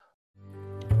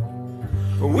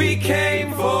We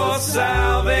came for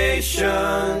salvation.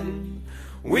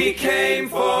 We came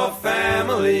for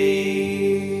family.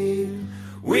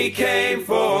 We came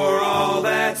for all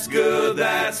that's good.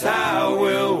 That's how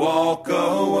we'll walk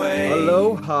away.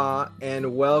 Aloha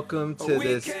and welcome to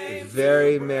this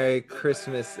very Merry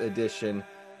Christmas edition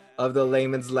of the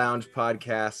Layman's Lounge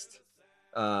podcast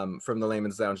from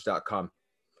thelaymanslounge.com,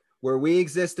 where we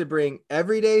exist to bring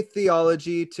everyday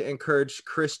theology to encourage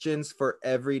Christians for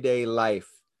everyday life.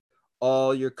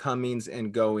 All your comings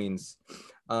and goings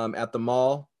at the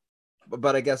mall,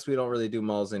 but I guess we don't really do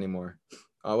malls anymore.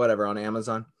 Whatever, on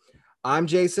Amazon. I'm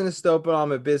Jason Estopa.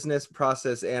 I'm a business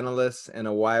process analyst and a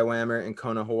YWAMer in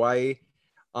Kona, Hawaii.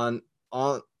 On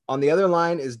the other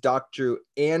line is Dr.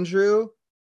 Andrew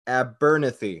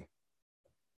Abernethy.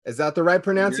 Is that the right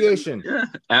pronunciation? Yeah.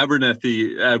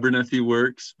 Abernethy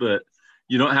works, but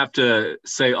you don't have to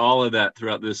say all of that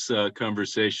throughout this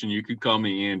conversation. You could call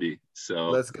me Andy. So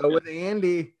let's go with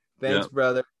Andy. Thanks,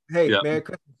 brother. Hey, Merry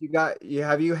Christmas.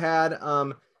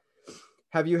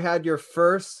 Have you had your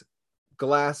first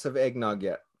glass of eggnog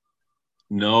yet?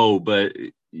 No, but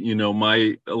you know,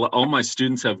 all my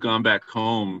students have gone back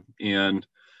home, and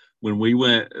when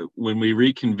we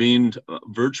reconvened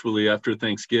virtually after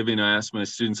Thanksgiving, I asked my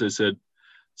students, I said,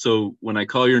 so when I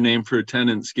call your name for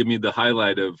attendance, give me the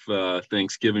highlight of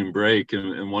Thanksgiving break.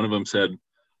 And one of them said,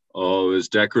 oh, it was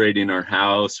decorating our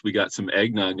house. We got some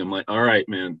eggnog. I'm like, all right,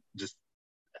 man,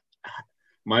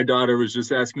 my daughter was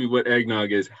just asking me what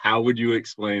eggnog is. How would you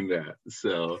explain that?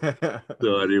 So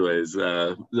anyways,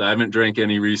 I haven't drank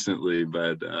any recently,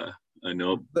 but I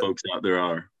know folks out there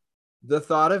are. The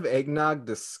thought of eggnog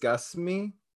disgusts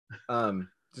me.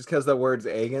 Just because the words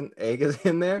egg is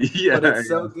in there, but it's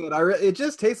so good. It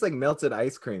just tastes like melted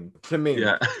ice cream to me.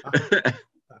 Yeah,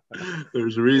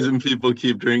 there's a reason people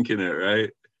keep drinking it, right?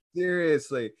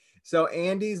 Seriously. So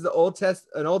Andy's an Old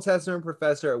Testament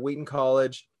professor at Wheaton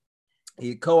College.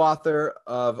 He co-author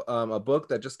of a book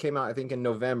that just came out, I think, in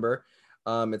November.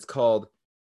 It's called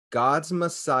God's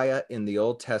Messiah in the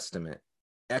Old Testament: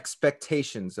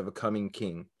 Expectations of a Coming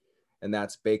King, and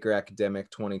that's Baker Academic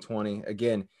 2020.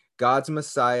 Again, God's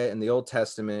Messiah in the Old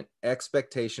Testament,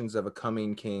 Expectations of a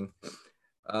Coming King.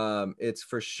 It's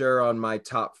for sure on my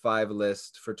top 5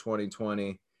 list for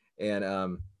 2020.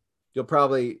 And you'll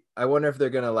probably, I wonder if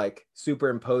they're going to like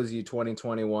superimpose you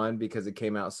 2021 because it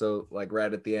came out so like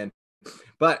right at the end.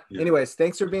 But anyways,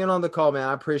 thanks for being on the call, man.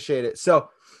 I appreciate it. So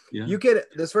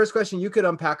this first question, you could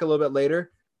unpack a little bit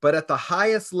later, but at the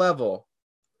highest level,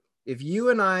 if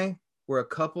you and I were a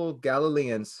couple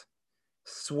Galileans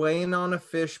swaying on a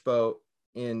fish boat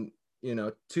in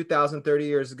 2,030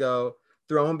 years ago,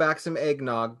 throwing back some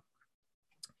eggnog,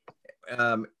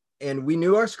 and we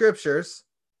knew our scriptures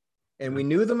and we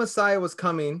knew the Messiah was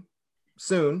coming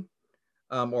soon,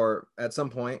 or at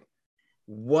some point,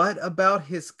 what about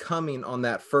his coming on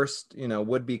that first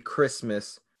would-be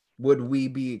Christmas would we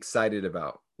be excited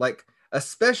about? Like,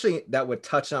 especially that would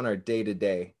touch on our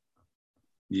day-to-day.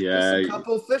 Just a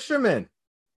couple fishermen.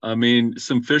 I mean,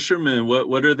 some fishermen,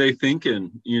 what are they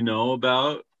thinking,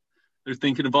 about? They're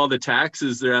thinking of all the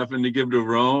taxes they're having to give to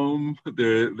Rome.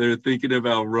 They're thinking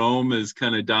about Rome as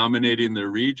kind of dominating their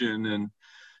region. And,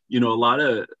 a lot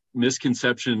of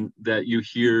misconception that you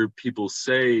hear people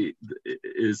say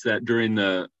is that during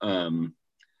the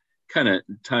kind of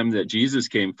time that Jesus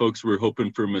came, folks were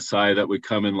hoping for a Messiah that would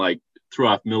come and like throw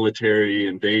off military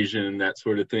invasion, that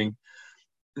sort of thing.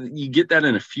 You get that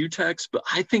in a few texts, but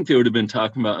I think they would have been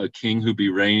talking about a king who'd be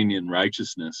reigning in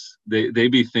righteousness. They'd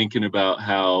be thinking about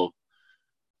how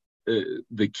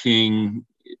the king,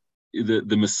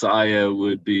 the Messiah,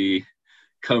 would be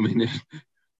coming in,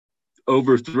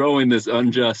 overthrowing this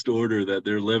unjust order that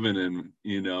they're living in,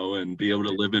 and be able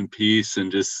to live in peace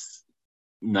and just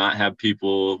not have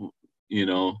people,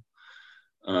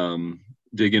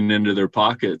 digging into their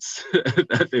pockets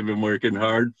that they've been working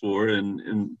hard for,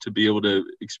 and to be able to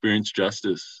experience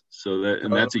justice. So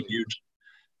that's a huge,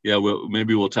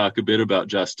 maybe we'll talk a bit about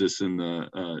justice and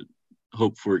the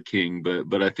hope for a king,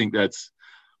 but I think that's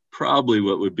probably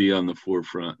what would be on the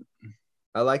forefront.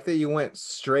 I like that you went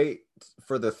straight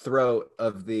for the throat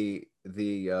of the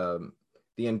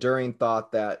enduring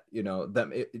thought that,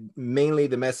 mainly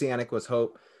the messianic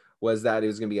hope was that it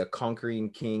was going to be a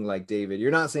conquering king like David. You're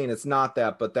not saying it's not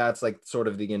that, but that's like sort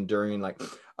of the enduring,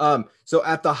 so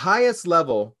at the highest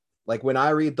level, like when I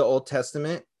read the Old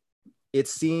Testament, it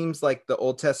seems like the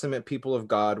Old Testament people of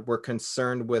God were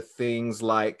concerned with things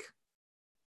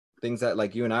that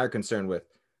like you and I are concerned with,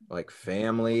 like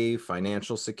family,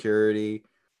 financial security,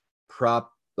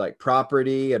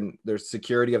 property and their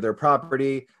security of their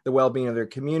property, the well-being of their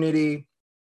community.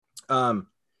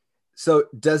 So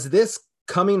does this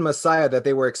coming Messiah that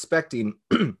they were expecting,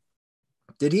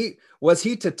 was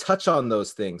he to touch on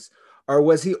those things, or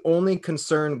was he only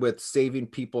concerned with saving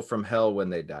people from hell when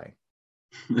they die?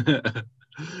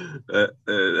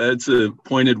 That's a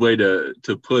pointed way to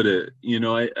put it.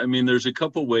 I mean, there's a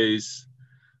couple ways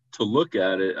to look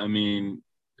at it. I mean,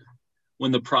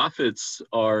 when the prophets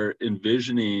are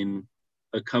envisioning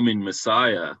a coming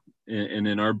Messiah, and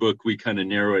in our book we kind of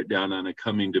narrow it down on a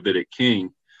coming Davidic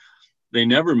king, they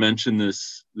never mention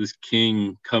this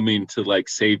king coming to like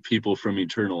save people from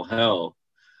eternal hell.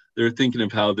 They're thinking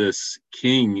of how this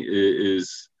king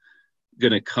is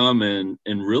going to come and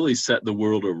really set the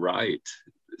world aright,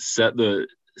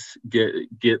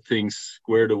 get things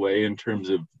squared away in terms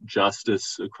of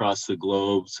justice across the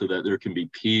globe, so that there can be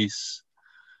peace,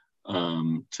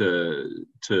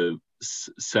 to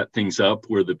set things up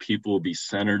where the people will be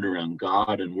centered around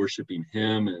God and worshiping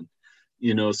Him, and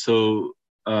so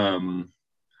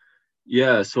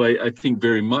so I think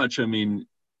very much. I mean,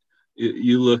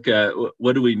 you look at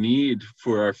what do we need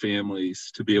for our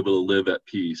families to be able to live at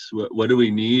peace? What do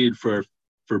we need for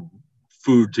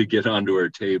food to get onto our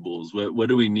tables? What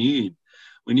do we need?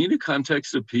 We need a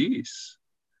context of peace.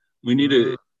 We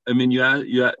need I mean,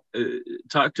 you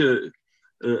talk to.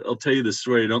 I'll tell you the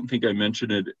story. I don't think I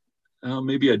mentioned it.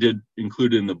 Maybe I did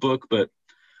include it in the book, but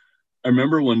I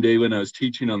remember one day when I was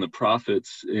teaching on the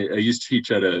prophets. I used to teach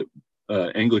at a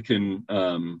Anglican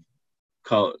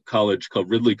college called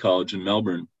Ridley College in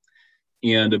Melbourne,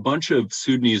 and a bunch of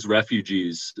Sudanese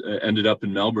refugees ended up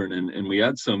in Melbourne, and we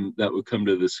had some that would come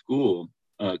to the school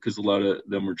because a lot of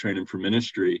them were training for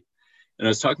ministry. And I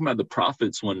was talking about the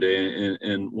prophets one day,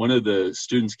 and one of the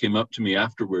students came up to me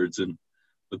afterwards, and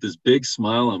with this big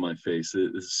smile on my face,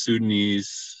 a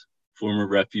Sudanese former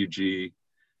refugee,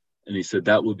 and he said,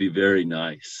 "That would be very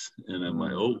nice." And I'm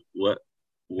like, "Oh, what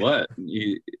will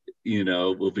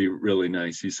be really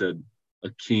nice?" He said, "A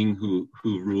king who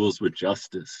rules with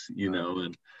justice,"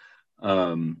 and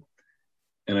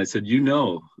I said,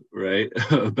 right,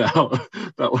 about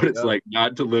what it's like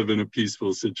not to live in a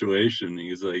peaceful situation.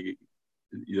 He's like,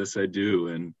 "Yes, I do."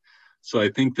 And so I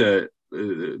think that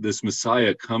this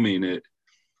Messiah coming,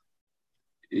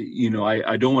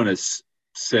 I don't want to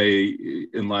say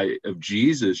in light of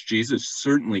Jesus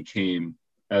certainly came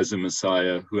as a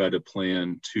Messiah who had a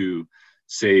plan to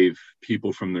save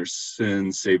people from their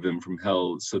sins, save them from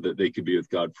hell, so that they could be with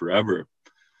God forever.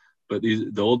 But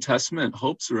the Old Testament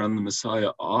hopes around the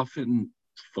Messiah often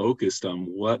focused on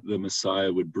what the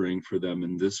Messiah would bring for them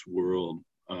in this world,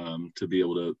 to be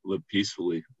able to live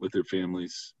peacefully with their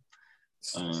families.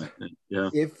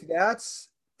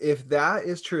 If that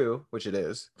is true, which it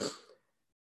is,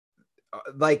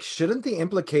 like, shouldn't the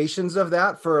implications of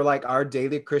that for like our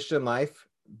daily Christian life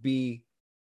be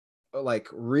like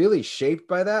really shaped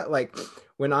by that? Like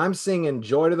when I'm singing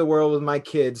 "Joy to the World" with my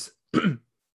kids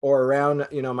or around,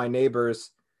 my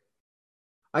neighbors,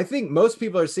 I think most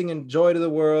people are singing "Joy to the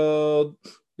World"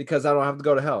 because I don't have to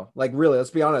go to hell. Like, really, let's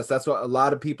be honest. That's what a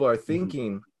lot of people are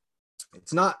thinking. Mm-hmm.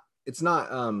 It's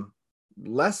not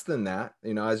less than that,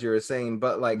 as you were saying,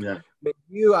 but like when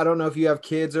I don't know if you have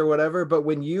kids or whatever, but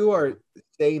when you are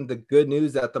saying the good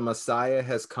news that the Messiah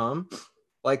has come,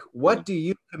 like, what do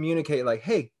you communicate? Like,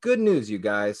 hey, good news, you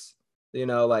guys,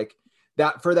 like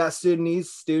that for that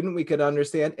Sudanese student, we could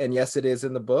understand. And yes, it is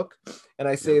in the book. And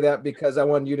I say that because I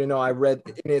want you to know I read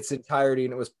in its entirety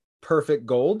and it was perfect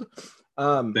gold.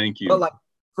 Thank you. But like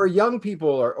for young people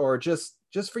or just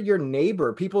for your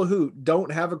neighbor, people who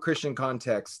don't have a Christian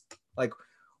context, like,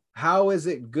 how is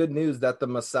it good news that the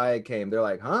Messiah came? They're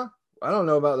like, huh? I don't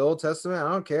know about the Old Testament. I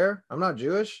don't care. I'm not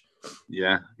Jewish.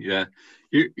 Yeah.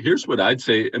 Here's what I'd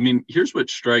say. I mean, here's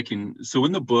what's striking. So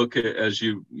in the book, as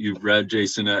you've read,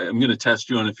 Jason, I'm going to test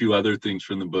you on a few other things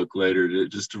from the book later,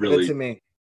 just to really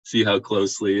see how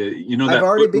closely, I've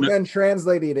already begun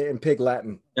translating it in Pig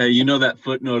Latin. That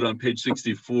footnote on page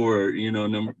 64,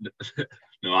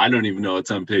 no, I don't even know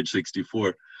it's on page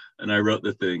 64. And I wrote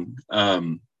the thing.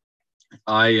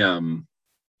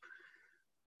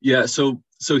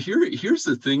 So here's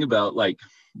the thing about, like,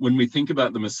 when we think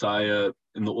about the Messiah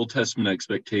and the Old Testament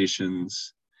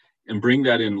expectations and bring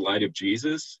that in light of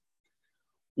Jesus,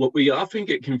 what we often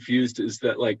get confused is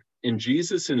that, like, in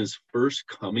Jesus in his first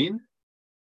coming,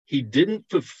 he didn't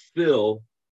fulfill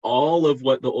all of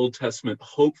what the Old Testament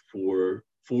hoped for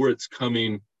its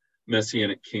coming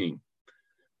Messianic king.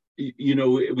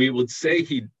 We would say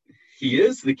he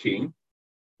is the king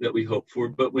that we hope for,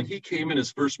 but when he came in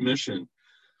his first mission,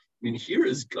 I mean, here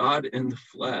is God in the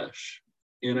flesh.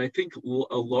 And I think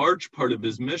a large part of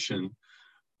his mission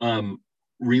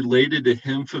related to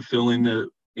him fulfilling the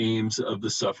aims of the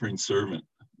suffering servant,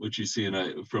 which you see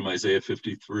from Isaiah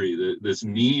 53, this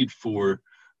need for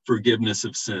forgiveness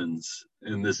of sins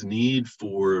and this need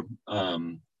for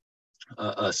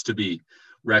us to be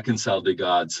reconciled to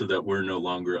God so that we're no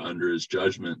longer under his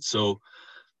judgment. So,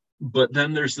 but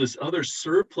then there's this other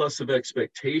surplus of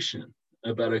expectation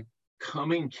about a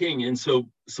coming king. And so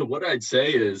what I'd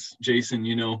say is, Jason,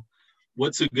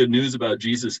 what's the good news about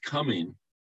Jesus coming?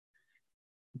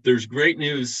 There's great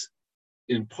news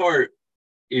in part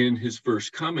in his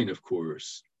first coming, of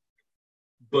course,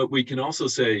 but we can also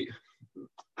say,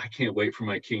 I can't wait for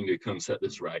my king to come set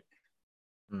this right.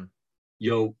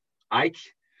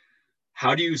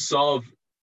 How do you solve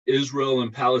Israel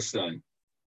and Palestine?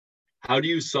 How do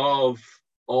you solve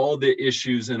all the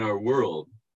issues in our world?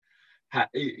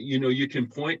 You can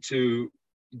point to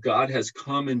God has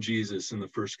come in Jesus in the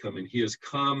first coming. He has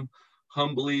come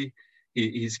humbly.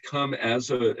 He's come as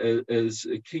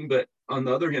a king. But on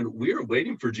the other hand, we are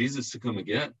waiting for Jesus to come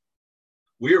again.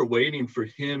 We are waiting for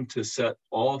him to set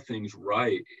all things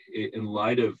right in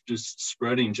light of just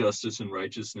spreading justice and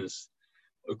righteousness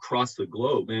across the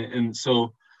globe. And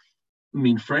so, I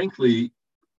mean, frankly,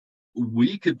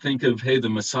 we could think of, hey, the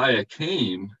Messiah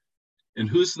came, and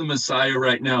who's the Messiah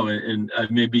right now? And I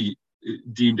may be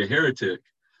deemed a heretic.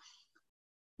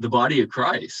 The body of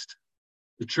Christ,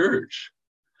 the church.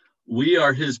 We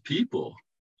are his people.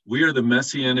 We are the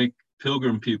messianic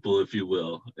pilgrim people, if you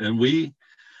will. And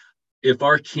if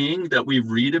our king that we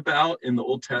read about in the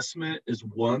Old Testament is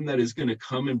one that is going to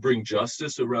come and bring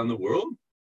justice around the world,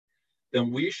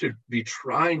 then we should be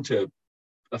trying to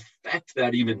affect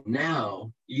that even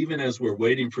now, even as we're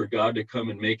waiting for God to come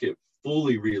and make it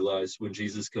fully realized when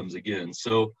Jesus comes again.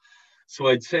 So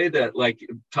I'd say that, like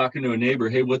talking to a neighbor,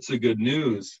 hey, what's the good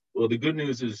news? Well, the good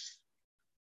news is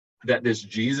that this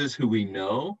Jesus who we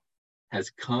know has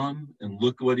come, and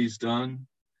look what he's done.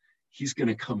 He's going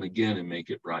to come again and make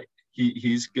it right.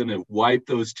 He's going to wipe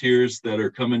those tears that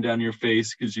are coming down your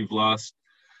face because you've lost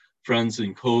friends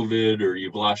in COVID or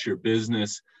you've lost your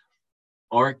business.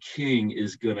 Our king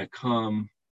is going to come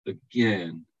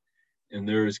again, and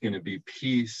there is going to be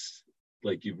peace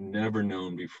like you've never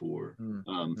known before.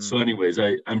 So anyways,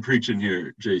 I'm preaching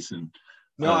here, Jason.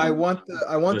 No, I want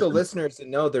the listeners to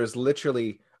know there's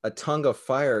literally a tongue of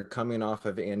fire coming off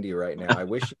of Andy right now. I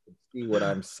wish you could see what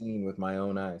I'm seeing with my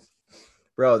own eyes.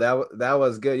 Bro, that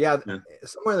was good. Yeah.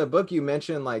 Somewhere in the book you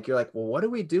mentioned, like, you're like, well, what do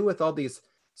we do with all these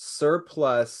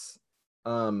surplus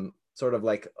sort of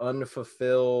like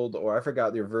unfulfilled, or I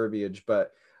forgot your verbiage,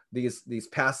 but these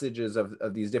passages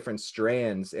of these different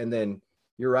strands? And then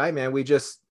you're right, man,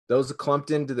 those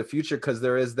clumped into the future because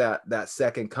there is that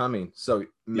second coming. So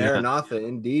Maranatha,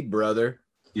 indeed, brother.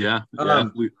 Yeah.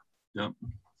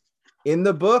 In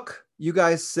the book, you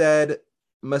guys said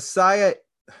Messiah.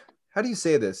 How do you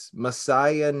say this?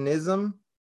 Messianism?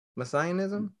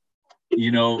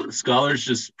 Scholars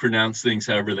just pronounce things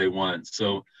however they want.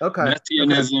 So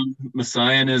Messianism,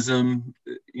 Messianism,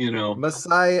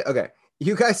 Messiah. Okay.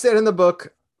 You guys said in the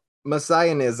book,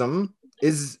 Messianism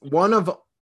is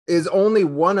only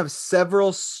one of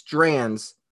several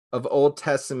strands of Old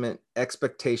Testament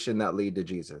expectation that lead to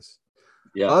Jesus.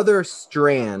 Yeah. Other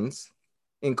strands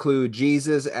include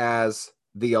Jesus as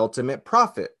the ultimate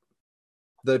prophet,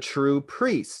 the true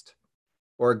priest,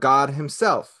 or God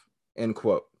himself, end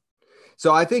quote.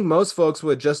 So I think most folks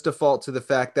would just default to the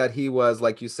fact that he was,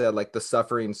 like you said, like the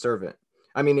suffering servant.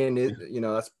 I mean,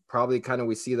 that's probably kind of,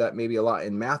 we see that maybe a lot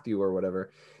in Matthew or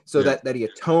whatever. So that he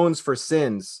atones for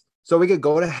sins. So we could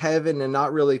go to heaven and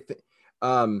not really,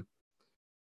 but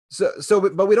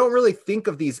we don't really think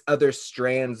of these other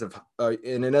strands of,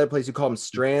 in another place you call them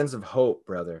strands of hope,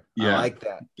 brother. Yeah. I like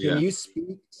that. Can you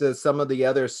speak to some of the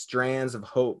other strands of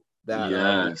hope that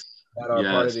are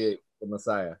part of the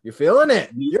Messiah? You're feeling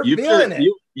it. You're feeling it.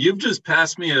 You've just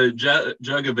passed me a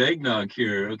jug of eggnog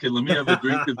here. Okay, let me have a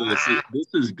drink of this.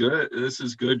 This is good. This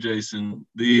is good, Jason.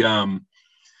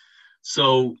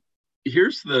 So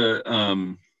here's the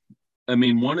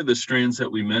one of the strands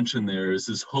that we mentioned there is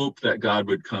this hope that God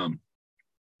would come.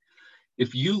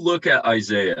 If you look at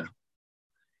Isaiah,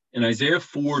 in Isaiah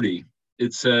 40,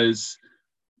 it says,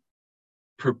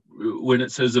 when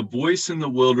it says a voice in the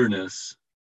wilderness,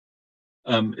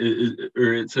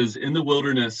 it says in the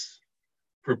wilderness,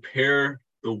 prepare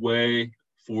the way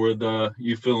for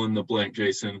you fill in the blank,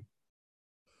 Jason.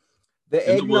 The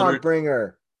eggnog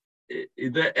bringer.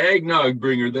 The eggnog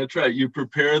bringer, that's right. You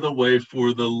prepare the way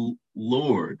for the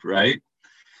Lord, right?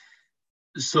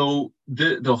 So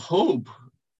the hope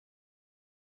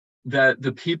that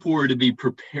the people were to be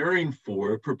preparing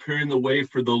the way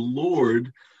for the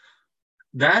Lord,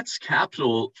 that's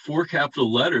four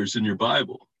capital letters in your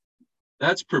Bible.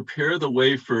 That's prepare the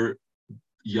way for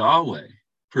Yahweh,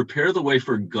 prepare the way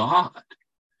for God.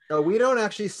 No, we don't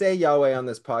actually say Yahweh on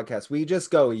this podcast. We just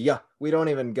go, yeah. We don't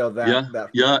even go that.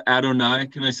 Yeah, Adonai.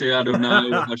 Can I say Adonai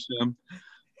or Hashem?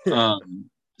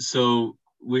 So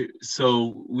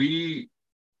the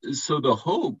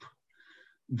hope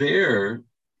there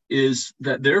is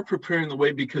that they're preparing the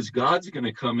way because God's going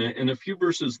to come in. And a few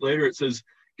verses later, it says,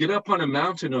 "Get up on a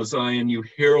mountain, O Zion, you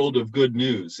herald of good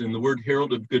news." And the word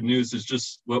herald of good news is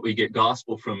just what we get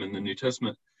gospel from in the New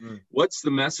Testament. What's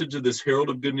the message of this herald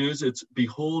of good news? It's,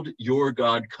 behold, your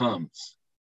God comes.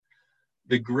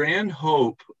 The grand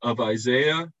hope of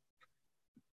Isaiah,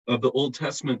 of the Old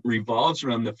Testament, revolves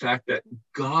around the fact that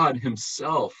God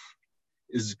himself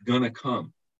is going to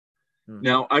come.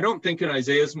 Now, I don't think in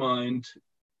Isaiah's mind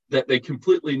that they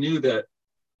completely knew that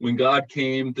when God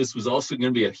came, this was also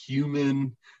going to be a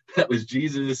human, that was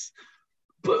Jesus.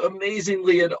 But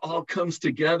amazingly, it all comes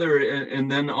together. And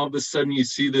then all of a sudden you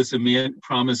see this immediate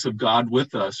promise of God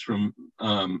with us from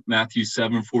Matthew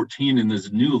 7:14 in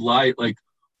this new light, like,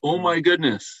 oh my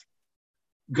goodness,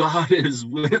 God is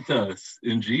with us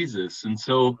in Jesus. And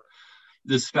so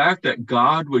this fact that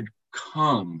God would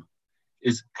come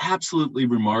is absolutely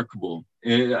remarkable.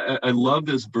 And I love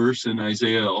this verse in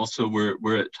Isaiah also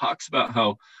where it talks about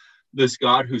how this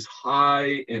God who's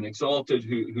high and exalted,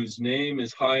 whose name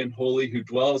is high and holy, who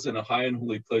dwells in a high and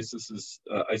holy place. This is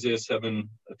Isaiah 7,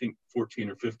 I think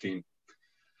 14 or 15.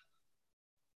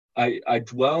 I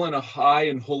dwell in a high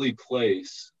and holy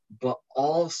place, but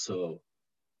also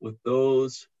with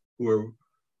those who are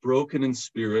broken in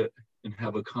spirit and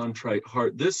have a contrite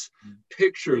heart. This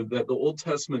picture that the Old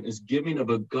Testament is giving of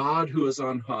a God who is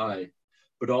on high,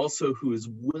 but also who is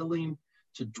willing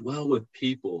to dwell with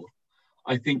people,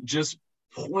 I think just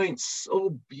points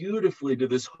so beautifully to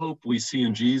this hope we see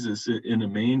in Jesus in a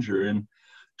manger. And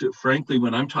frankly,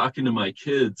 when I'm talking to my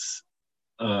kids,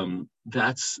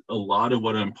 that's a lot of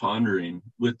what I'm pondering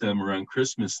with them around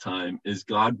Christmas time, is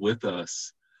God with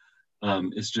us.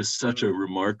 Is just such a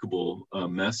remarkable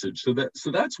message. So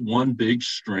that's one big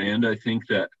strand. I think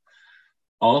that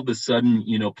all of a sudden,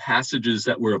 passages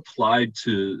that were applied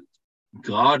to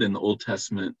God in the Old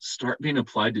Testament start being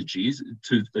applied to Jesus,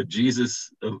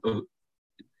 a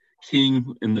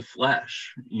king in the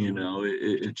flesh.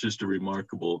 It's just a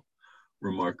remarkable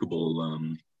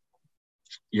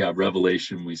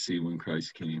revelation we see when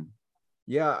Christ came.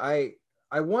 Yeah, I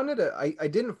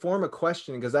didn't form a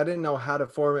question because I didn't know how to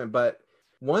form it, but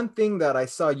one thing that I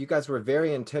saw you guys were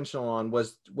very intentional on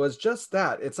was just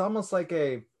that. It's almost like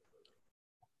it's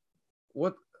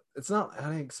not, how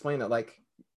do I explain it? Like,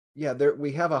 yeah,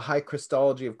 we have a high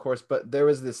Christology, of course, but there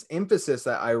was this emphasis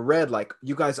that I read, like,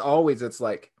 you guys always, it's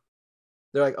like,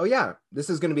 they're like, oh yeah, this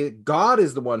is going to be, God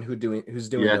is the one who's doing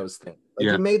those things. Like,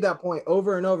 you made that point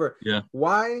over and over. Yeah.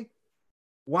 Why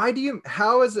is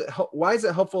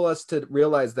it helpful us to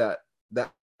realize that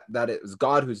it was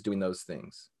God who's doing those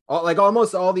things? Like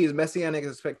almost all these messianic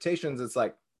expectations, it's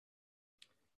like,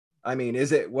 I mean,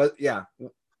 is it what? Yeah.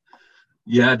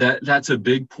 Yeah, that's a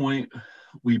big point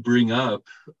we bring up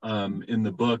in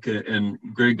the book. And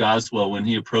Greg Goswell, when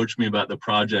he approached me about the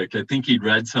project, I think he'd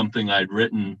read something I'd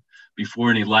written before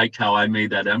and he liked how I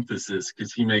made that emphasis,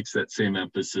 because he makes that same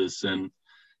emphasis. And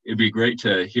it'd be great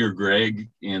to hear Greg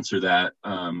answer that.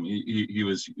 He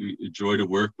was a joy to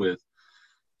work with.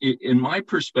 In my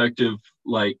perspective,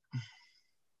 like,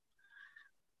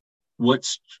 what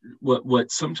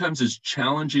sometimes is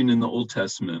challenging in the Old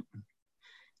Testament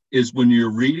is when you're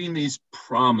reading these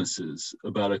promises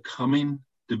about a coming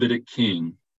Davidic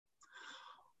king,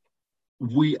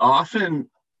 we often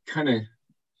kind of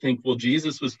think, well,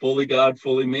 Jesus was fully God,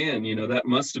 fully man. That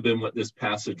must have been what this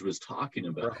passage was talking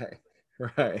about.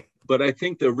 Right. But I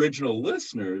think the original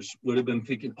listeners would have been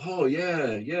thinking, oh,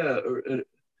 yeah,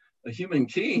 a human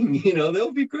king,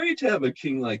 they'll be great to have a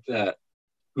king like that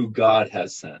who God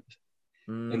has sent.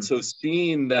 And so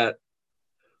seeing that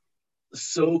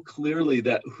so clearly,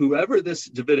 that whoever this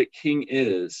Davidic king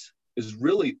is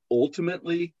really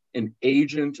ultimately an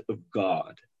agent of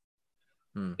God.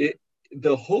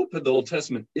 The hope of the Old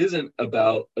Testament isn't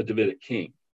about a Davidic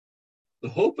king. The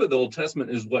hope of the Old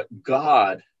Testament is what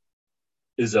God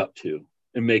is up to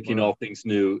and making all things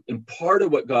new. And part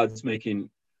of what God's making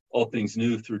all things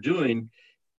new through doing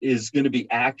is going to be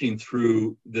acting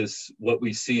through this, what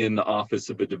we see in the office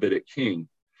of a Davidic king.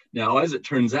 Now, as it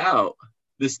turns out,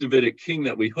 this Davidic king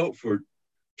that we hope for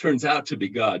turns out to be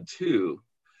God too.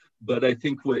 But I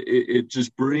think it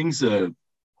just brings if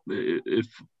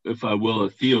I will, a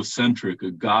theocentric,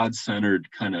 a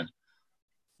God-centered kind of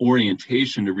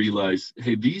orientation to realize,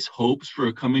 hey, these hopes for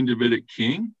a coming Davidic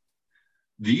king,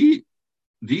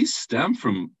 these stem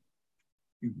from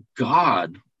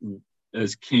God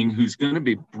as king, who's going to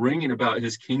be bringing about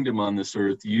his kingdom on this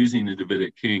earth using a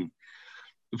Davidic king.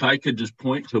 If I could just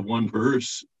point to one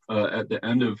verse at the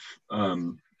end of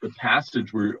the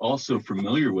passage we're also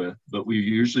familiar with, but we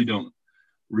usually don't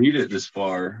read it this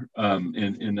far,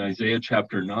 in Isaiah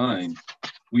chapter 9,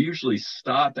 we usually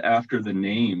stop after the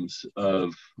names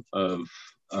of the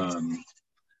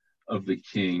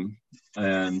king.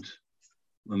 And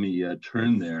let me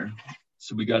turn there.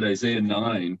 So we got Isaiah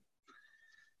 9,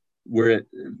 where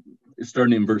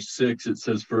starting in verse 6, it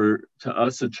says, "For to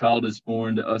us a child is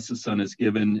born, to us a son is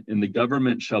given, and the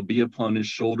government shall be upon his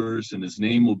shoulders, and his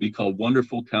name will be called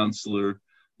Wonderful Counselor,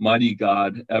 Mighty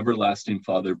God, Everlasting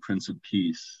Father, Prince of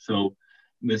Peace." So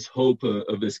this hope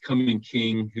of this coming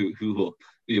king who will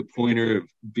be a pointer of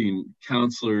being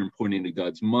counselor and pointing to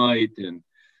God's might and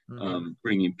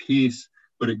bringing peace.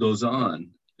 But it goes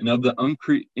on. "And of the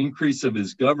increase of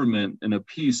his government and of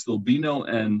peace, there'll be no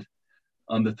end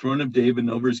on the throne of David and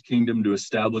over his kingdom, to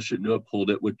establish it and to uphold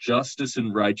it with justice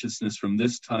and righteousness from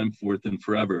this time forth and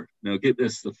forever." Now get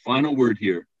this, the final word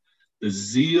here. "The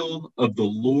zeal of the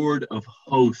Lord of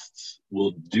hosts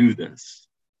will do this."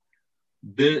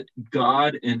 That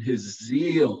God and his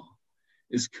zeal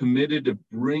is committed to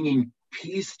bringing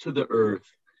peace to the earth,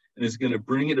 and is going to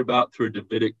bring it about through a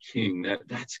Davidic king.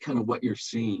 That's kind of what you're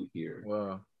seeing here.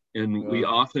 Wow. And we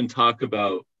often talk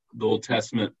about the Old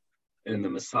Testament and the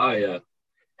Messiah,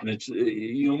 and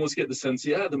you almost get the sense,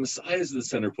 yeah, the Messiah is the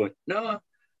center point. No,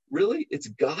 really, it's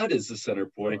God is the center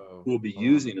point who will be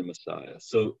using a Messiah.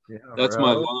 So that's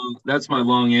my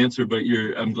long answer. But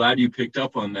I'm glad you picked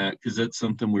up on that, because that's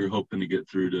something we were hoping to get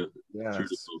through to.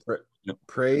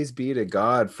 Praise be to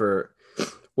God for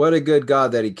what a good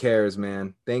God that he cares,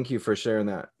 man. Thank you for sharing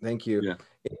that. Thank you. Yeah.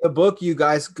 In the book, you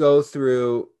guys go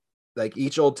through like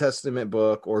each Old Testament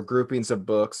book or groupings of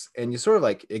books, and you sort of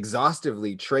like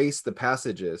exhaustively trace the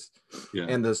passages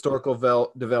and the historical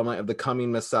development of the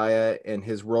coming Messiah and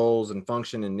his roles and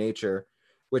function and nature,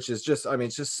 which is just, I mean,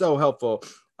 it's just so helpful.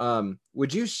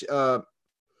 Would you, how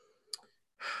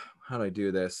do I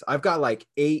do this? I've got like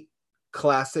 8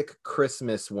 classic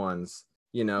Christmas ones,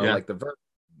 like the Virgin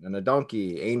and a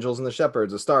donkey, angels and the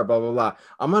shepherds, a star, blah, blah, blah.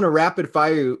 I'm going to rapid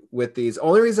fire you with these.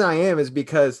 Only reason I am is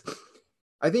because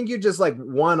I think you just like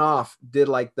one-off did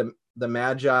like the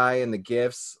Magi and the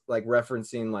gifts, like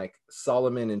referencing like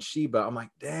Solomon and Sheba. I'm like,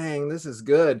 dang, this is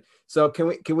good. So can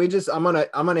we just, I'm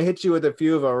gonna hit you with a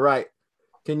few of them, right?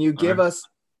 Can you give us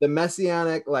the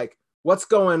messianic, like what's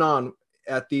going on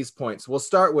at these points? We'll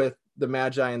start with the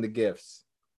Magi and the gifts.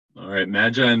 All right,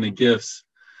 Magi and the gifts.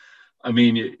 I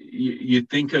mean, you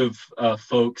think of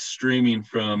folks streaming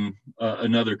from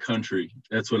another country.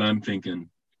 That's what I'm thinking.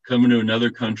 Coming to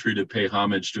another country to pay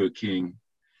homage to a king.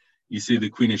 You see the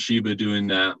Queen of Sheba doing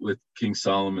that with King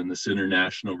Solomon, this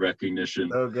international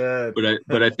recognition. Oh, good.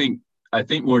 But I think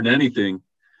more than anything,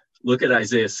 look at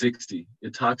Isaiah 60.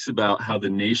 It talks about how the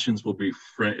nations will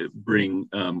bring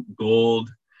gold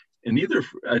and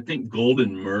I think gold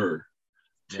and myrrh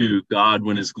to God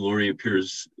when his glory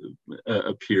appears.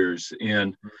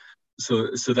 And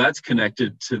so that's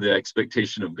connected to the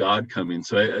expectation of God coming.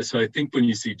 So I think when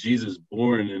you see Jesus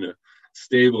born in a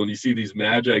stable and you see these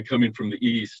magi coming from the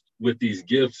east with these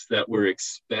gifts that were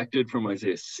expected from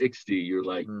Isaiah 60, you're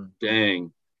like,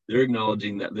 dang, they're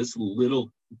acknowledging that this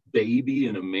little baby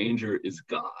in a manger is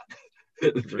God.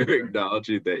 They're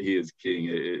acknowledging that he is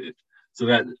king. So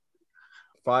that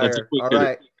fire. All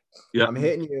right. Yeah. I'm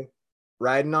hitting you.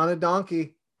 Riding on a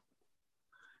donkey.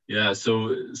 Yeah,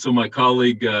 so my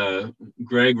colleague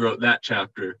Greg wrote that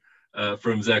chapter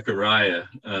from Zechariah.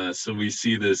 So we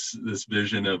see this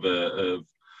vision of a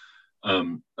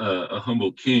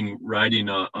humble king riding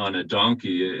on a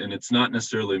donkey, and it's not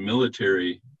necessarily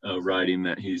military riding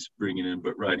that he's bringing in,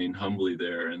 but riding humbly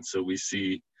there. And so we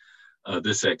see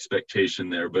this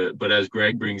expectation there. But as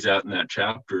Greg brings out in that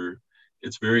chapter,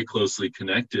 it's very closely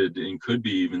connected and could be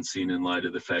even seen in light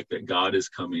of the fact that God is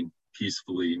coming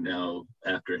peacefully now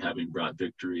after having brought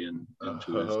victory into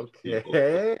his people.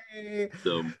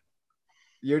 So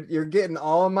you're getting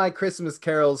all my Christmas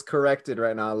carols corrected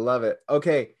right now. I love it.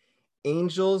 Okay,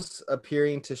 angels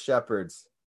appearing to shepherds.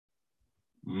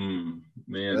 Man,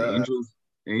 angels.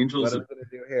 What are we gonna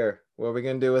do here? What are we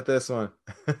gonna do with this one?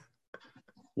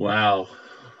 Wow,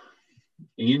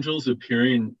 angels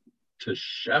appearing to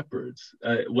shepherds.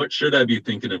 What should I be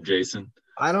thinking of, Jason?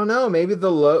 I don't know. Maybe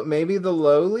the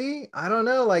lowly. I don't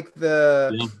know. Like the.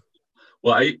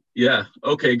 Yeah.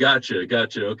 Well, okay, gotcha.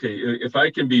 Okay, if I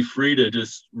can be free to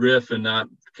just riff and not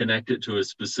connect it to a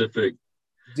specific.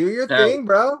 Do your thing,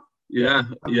 bro. Yeah,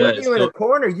 I'm yeah. putting you in a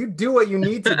corner. You do what you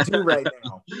need to do right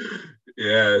now.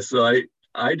 Yeah, so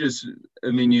I just,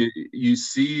 I mean, you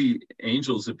see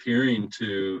angels appearing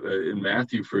to in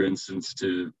Matthew, for instance,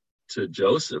 to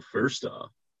Joseph. First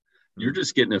off, you're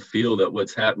just getting a feel that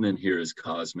what's happening here is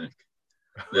cosmic.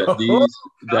 That Oh, these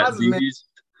that cosmic. these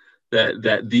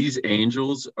that these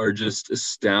angels are just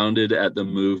astounded at the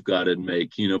move God would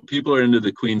make. You know, people are into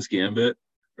the Queen's Gambit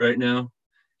right now,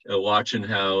 watching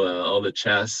how all the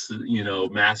chess, you know,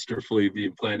 masterfully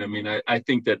being played. I mean, I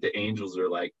think that the angels are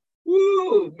like,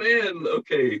 woo, man,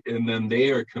 okay. And then they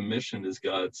are commissioned as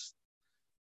God's,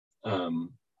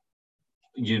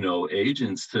 you know,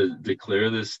 agents to declare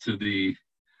this to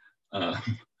uh,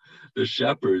 the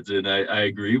shepherds. And I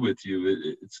agree with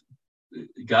you. It's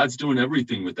God's doing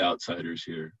everything with outsiders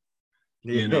here.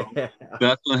 You know, Yeah.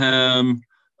 Bethlehem,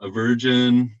 a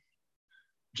virgin,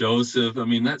 Joseph. I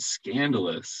mean, that's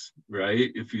scandalous, right?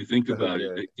 If you think So about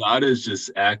it, good. God is just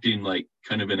acting like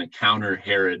kind of in a counter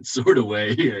Herod sort of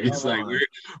way here. He's Come like, on.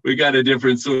 we got a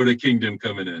different sort of kingdom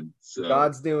coming in. So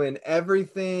God's doing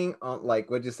everything on, like,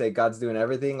 what'd you say? God's doing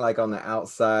everything like on the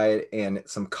outside and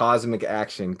some cosmic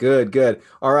action. Good, good.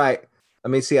 All right. Let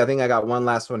me see. I think I got one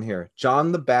last one here.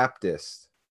 John the Baptist.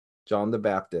 John the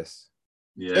Baptist.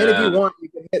 And if you yeah, want, you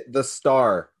can hit the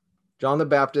star. John the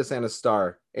Baptist and a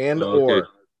star. And okay, or.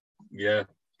 yeah.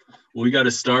 Well, we got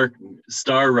a star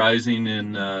rising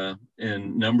in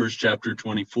Numbers chapter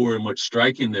 24, and what's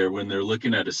striking there when they're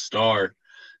looking at a star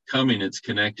coming, it's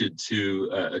connected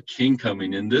to a king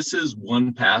coming, and this is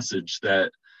one passage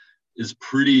that is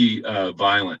pretty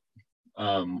violent,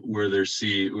 where where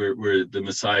the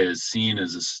Messiah is seen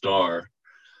as a star.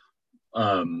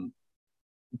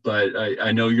 But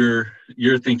I know you're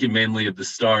thinking mainly of the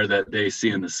star that they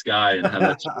see in the sky and how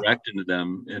that's directed to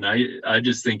them. And I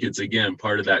just think it's, again,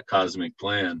 part of that cosmic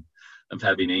plan of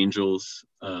having angels,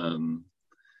 you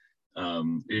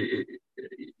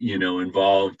know,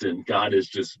 involved, and God is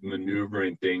just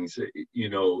maneuvering things. You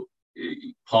know,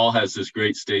 Paul has this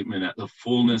great statement: at the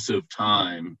fullness of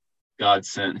time, God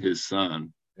sent his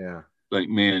son. Yeah. Like,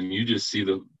 man, you just see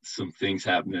some things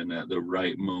happening at the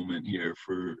right moment here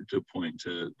to point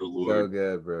to the Lord. So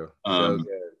good, bro. So Um,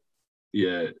 good.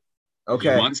 yeah. You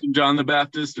Okay. want some John the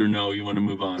Baptist, or no? You want to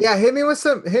move on? Yeah, hit me with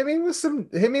that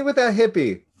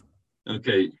hippie.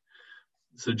 Okay.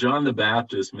 So John the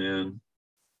Baptist, man,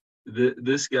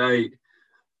 this guy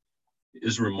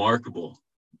is remarkable.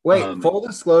 Wait, full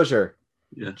disclosure.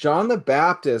 Yeah. John the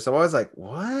Baptist, I'm always like,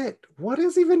 what? What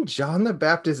does even John the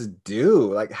Baptist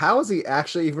do? Like, how is he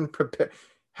actually even prepare?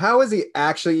 How is he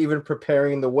actually even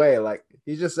preparing the way? Like,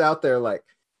 he's just out there, like,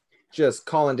 just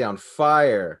calling down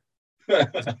fire.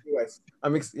 Anyways,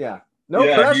 yeah, no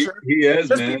Yeah, pressure. he is,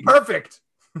 Just be man. perfect.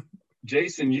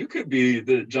 Jason, you could be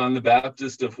the John the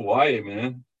Baptist of Hawaii,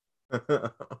 man.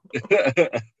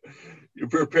 You're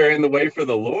preparing the way for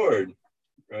the Lord,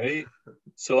 right?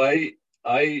 So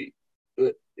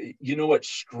you know what's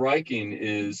striking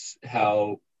is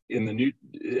how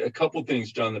a couple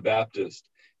things, John the Baptist.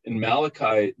 In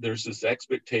Malachi, there's this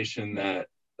expectation that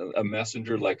a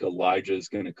messenger like Elijah is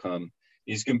going to come.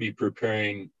 He's going to be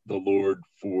preparing the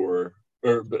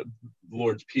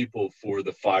Lord's people for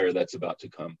the fire that's about to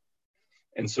come.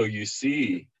 And so you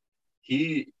see,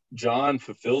 John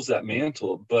fulfills that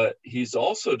mantle, but he's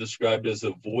also described as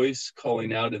a voice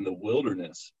calling out in the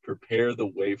wilderness, prepare the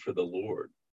way for the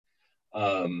Lord.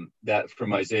 That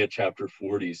from Isaiah chapter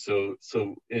 40. So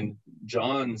in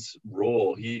John's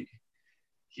role, he's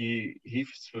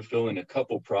fulfilling a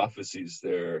couple prophecies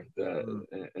there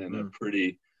that in a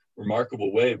pretty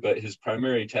remarkable way, but his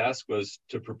primary task was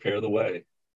to prepare the way.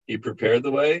 He prepared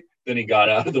the way, then he got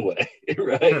out of the way,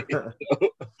 right?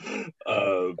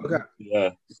 Okay. Yeah.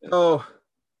 So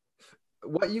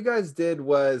what you guys did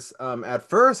was, at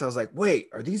first I was like, wait,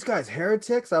 are these guys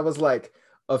heretics? I was like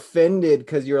offended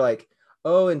because you're like,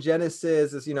 oh, in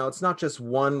Genesis, is, you know, it's not just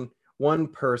one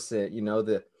person, you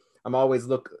know, I'm always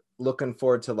looking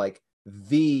forward to like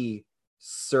the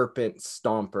serpent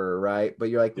stomper, right? But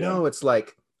you're like, Yeah. no, it's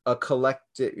like a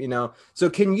collective, you know. So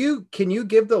can you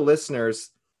give the listeners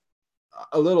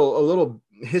a little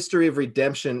history of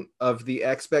redemption of the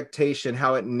expectation,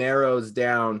 how it narrows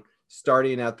down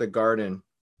starting at the garden?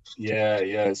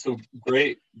 Yeah. So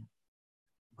great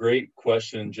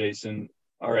question, Jason.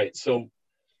 All right. So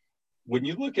when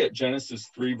you look at Genesis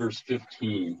 3, verse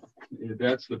 15,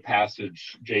 that's the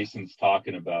passage Jason's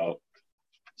talking about.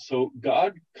 So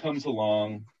God comes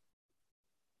along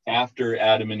after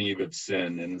Adam and Eve have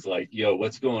sinned and is like, yo,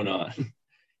 what's going on?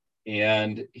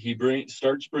 And he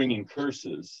starts bringing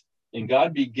curses. And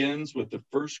God begins with the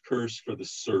first curse for the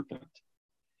serpent.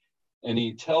 And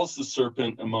he tells the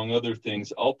serpent, among other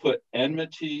things, I'll put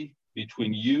enmity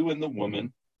between you and the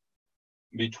woman,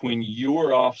 between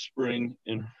your offspring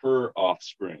and her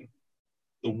offspring.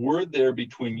 The word there,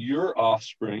 between your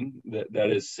offspring, that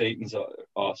is Satan's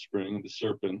offspring, the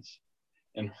serpent's,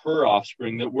 and her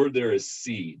offspring, that word there is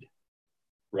seed,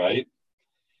 right?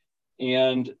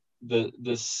 And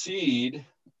the seed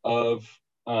of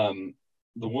the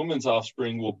woman's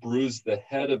offspring will bruise the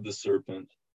head of the serpent,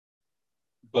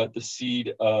 but the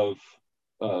seed of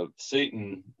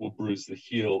Satan will bruise the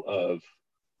heel of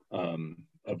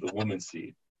the woman's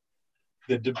seed.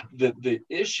 The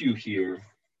issue here,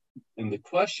 and the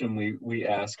question we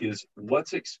ask is,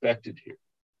 what's expected here?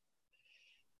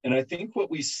 And I think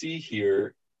what we see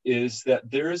here is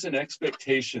that there is an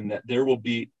expectation that there will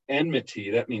be enmity.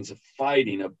 That means a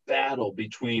fighting, a battle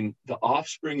between the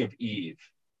offspring of Eve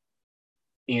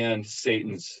and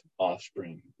Satan's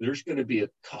offspring. There's going to be a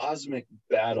cosmic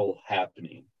battle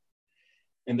happening.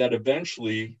 And that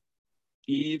eventually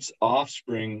Eve's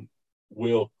offspring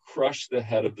will crush the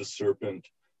head of the serpent,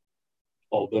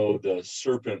 although the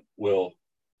serpent will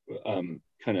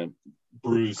kind of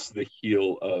bruise the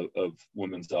heel of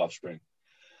woman's offspring.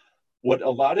 What a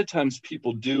lot of times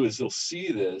people do is they'll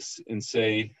see this and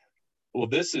say, well,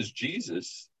 this is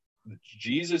Jesus.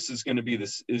 Jesus is going to be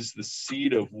is the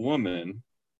seed of woman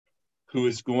who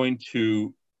is going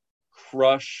to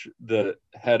crush the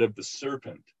head of the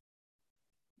serpent.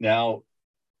 Now,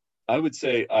 I would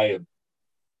say I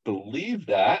believe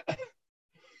that,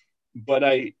 but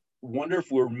I wonder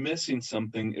if we're missing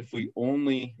something if we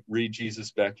only read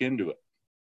Jesus back into it.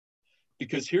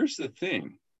 Because here's the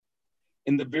thing.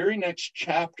 In the very next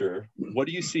chapter, what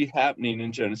do you see happening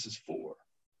in Genesis 4?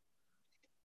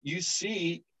 You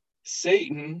see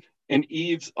Satan and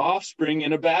Eve's offspring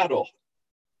in a battle.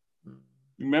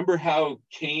 Remember how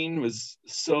Cain was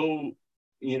so,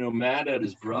 mad at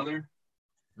his brother?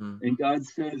 And God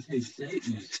says, hey,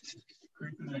 Satan is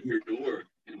creeping at your door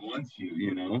and wants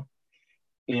you,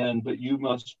 but you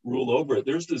must rule over it.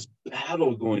 There's this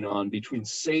battle going on between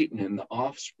Satan and the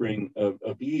offspring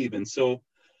of Eve. And so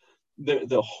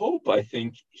the hope, I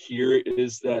think, here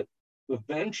is that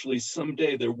eventually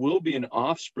someday there will be an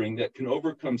offspring that can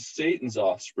overcome Satan's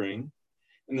offspring,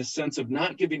 in the sense of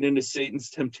not giving into Satan's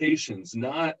temptations,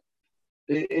 not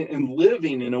and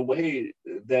living in a way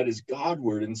that is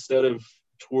Godward instead of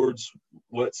towards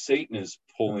what Satan is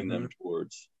pulling them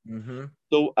towards.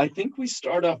 So I think we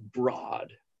start off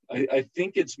broad. I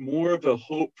think it's more of a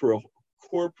hope for a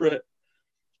corporate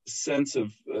sense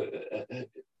of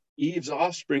Eve's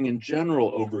offspring in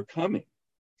general overcoming.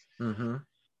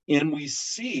 And we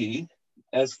see,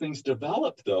 as things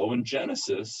develop, though, in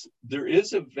Genesis, there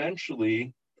is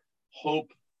eventually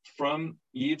hope from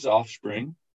Eve's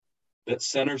offspring that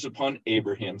centers upon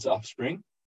Abraham's offspring.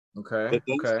 That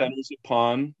then centers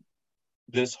upon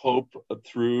this hope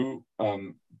through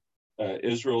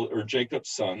Israel or Jacob's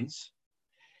sons.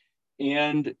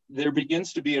 And there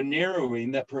begins to be a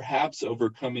narrowing that perhaps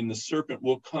overcoming the serpent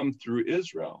will come through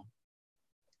Israel.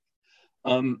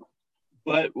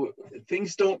 But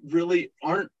things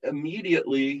aren't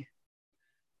immediately,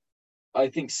 I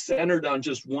think, centered on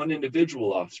just one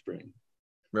individual offspring.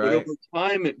 Right. But over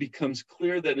time, it becomes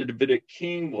clear that a Davidic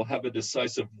king will have a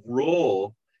decisive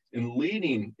role in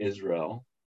leading Israel.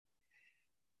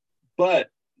 But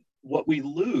what we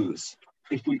lose,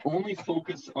 if we only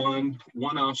focus on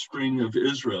one offspring of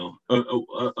Israel,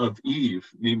 of Eve,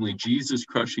 namely Jesus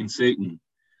crushing Satan,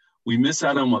 we miss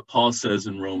out on what Paul says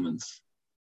in Romans.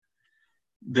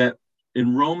 That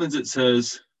in Romans it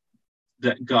says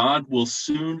that God will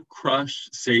soon crush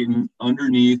Satan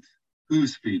underneath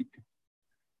whose feet?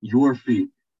 Your feet,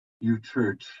 you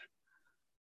church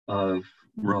of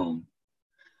Rome.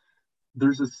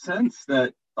 There's a sense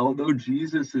that although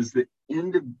Jesus is the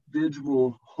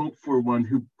individual hope for one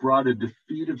who brought a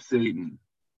defeat of Satan,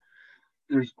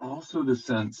 there's also the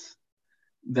sense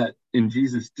that in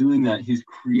Jesus doing that, he's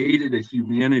created a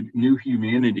new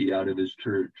humanity out of his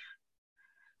church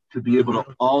to be able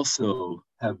to also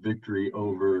have victory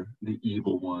over the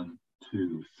evil one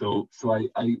too. So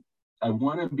I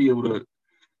want to be able to,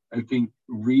 I think,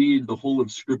 read the whole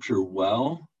of Scripture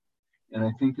well. And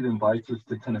I think it invites us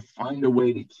to kind of find a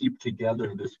way to keep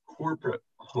together this corporate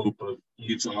hope of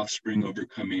Eve's offspring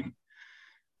overcoming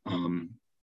the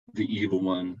evil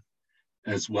one,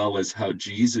 as well as how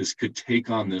Jesus could take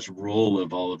on this role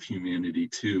of all of humanity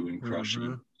too, in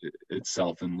crushing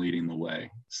itself and leading the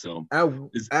way. So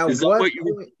is that what you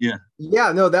were?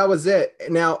 Yeah, no, that was it.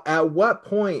 Now, at what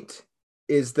point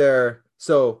is there,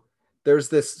 so there's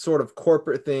this sort of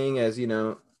corporate thing, as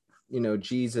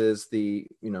Jesus,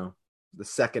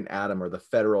 second Adam or the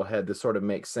federal head. This sort of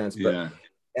makes sense. But Yeah.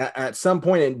 at some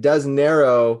point it does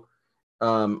narrow,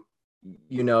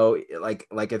 you know, like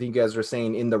I think you guys were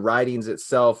saying in the writings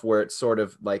itself, where it's sort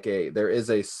of like there is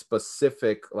a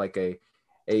specific, like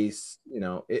you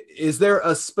know, is there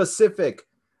a specific,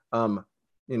 you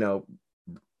know,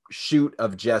 shoot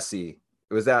of Jesse?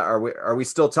 Was that, are we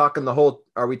still talking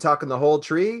are we talking the whole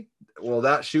tree? Will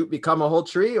that shoot become a whole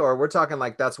tree, or we're talking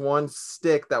like that's one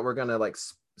stick that we're gonna like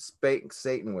spank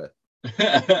Satan with?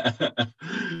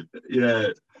 Yeah,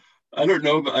 I don't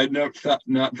know, but I'd not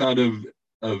thought of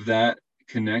that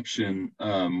connection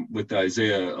with the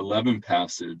Isaiah 11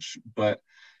 passage. But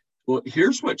well,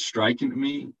 here's what's striking to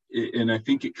me, and I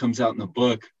think it comes out in the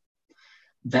book.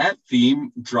 That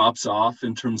theme drops off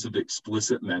in terms of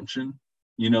explicit mention.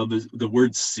 You know, the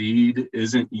word seed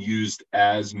isn't used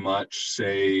as much,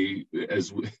 say,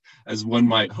 as one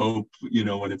might hope, you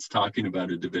know, when it's talking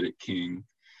about a Davidic king.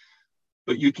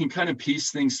 But you can kind of piece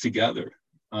things together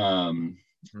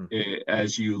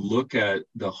as you look at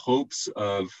the hopes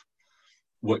of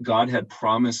what God had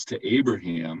promised to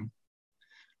Abraham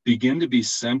begin to be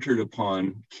centered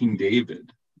upon King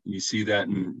David. You see that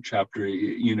in chapter,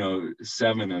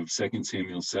 7 of 2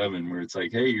 Samuel 7, where it's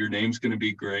like, hey, your name's going to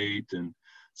be great and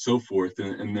so forth.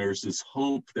 And there's this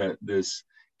hope that this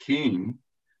king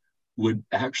would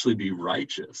actually be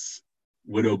righteous,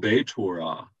 would obey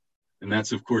Torah. And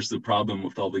that's, of course, the problem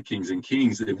with all the kings and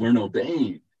kings. They weren't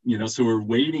obeying, so we're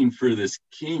waiting for this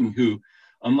king who,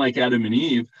 unlike Adam and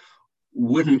Eve,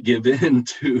 wouldn't give in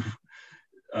to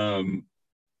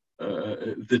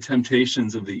the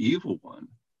temptations of the evil one.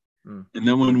 And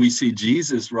then when we see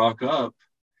Jesus rock up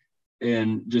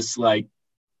and just like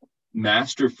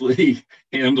masterfully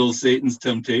handle Satan's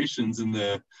temptations in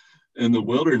the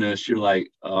wilderness, you're like,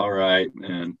 all right,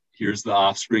 man, here's the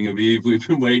offspring of Eve we've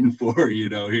been waiting for.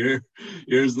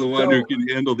 Here's the one who can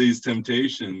handle these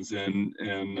temptations. And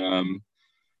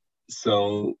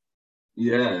so,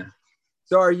 yeah.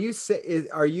 So are you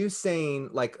saying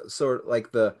like sort of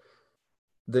like the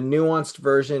nuanced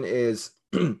version is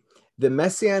the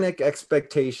messianic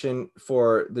expectation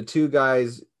for the two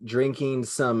guys drinking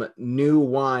some new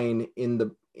wine in a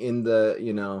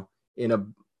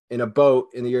boat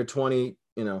in the year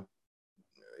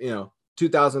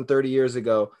 2030 years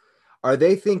ago? Are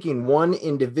they thinking one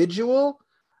individual,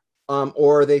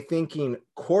 or are they thinking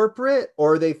corporate,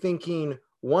 or are they thinking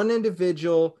one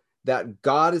individual that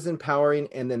God is empowering,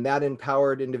 and then that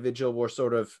empowered individual will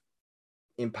sort of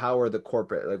empower the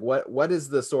corporate? Like what is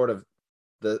the sort of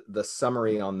the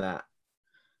summary on that?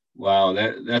 Wow,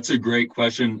 that's a great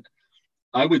question.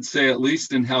 I would say, at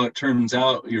least in how it turns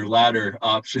out, your latter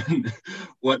option,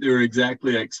 what they're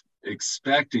exactly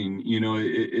expecting,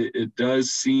 it does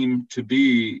seem to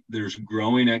be there's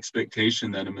growing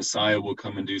expectation that a Messiah will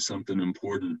come and do something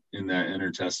important in that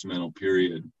intertestamental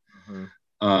period.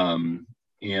 And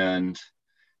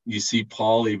you see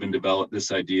Paul even develop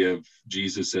this idea of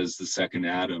Jesus as the second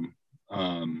Adam.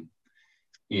 And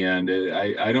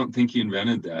I don't think he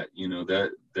invented that.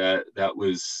 That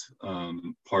was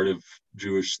part of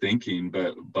Jewish thinking.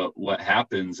 But what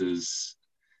happens is,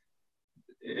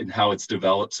 and how it's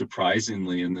developed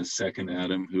surprisingly in the second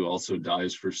Adam, who also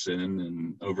dies for sin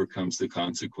and overcomes the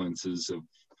consequences of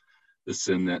the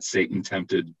sin that Satan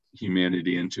tempted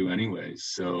humanity into anyways.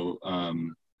 So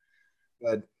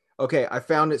good. Okay, I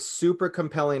found it super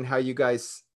compelling how you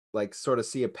guys like sort of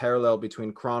see a parallel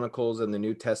between Chronicles and the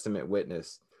New Testament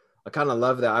witness. I kind of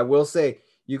love that. I will say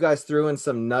you guys threw in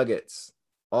some nuggets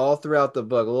all throughout the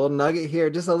book. A little nugget here,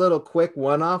 just a little quick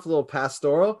one-off, a little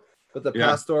pastoral, but the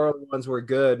pastoral ones were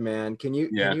good, man. Can you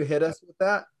hit us with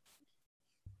that?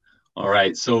 All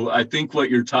right. So I think what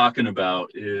you're talking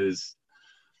about is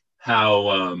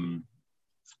how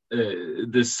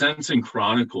this sense in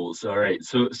Chronicles. All right.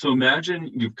 So imagine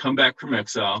you've come back from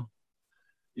exile.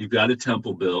 You've got a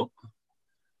temple built.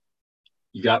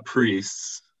 You got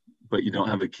priests, but you don't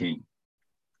have a king.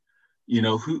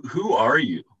 Who are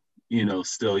you?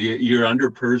 Still you're under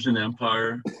Persian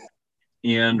Empire.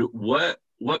 And what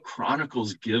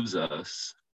Chronicles gives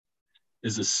us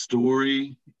is a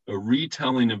story, a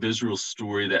retelling of Israel's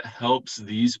story that helps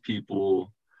these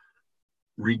people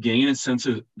regain a sense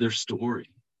of their story.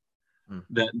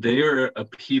 That they are a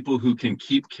people who can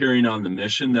keep carrying on the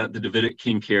mission that the Davidic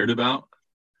king cared about.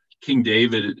 King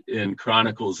David in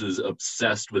Chronicles is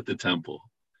obsessed with the temple.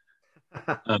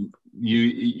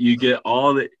 You get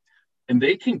all that, and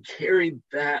they can carry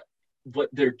that, what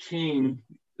their king,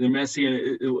 the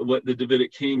Messianic, what the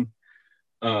Davidic king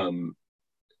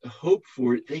hoped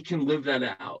for, they can live that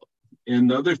out.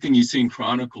 And the other thing you see in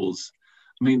Chronicles,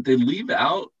 I mean, they leave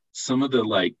out some of the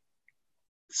like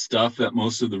stuff that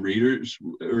most of the readers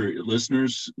or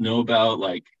listeners know about,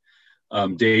 like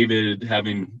David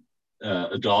having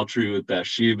adultery with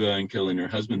Bathsheba and killing her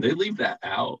husband. They leave that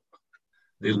out.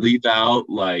 They leave out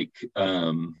like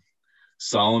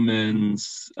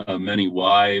Solomon's many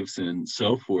wives and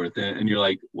so forth. And you're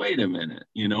like, wait a minute,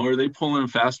 are they pulling a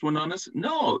fast one on us?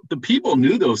 No, the people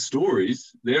knew those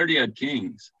stories. They already had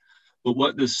kings. But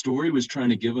what the story was trying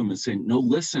to give them is saying, no,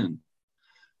 listen,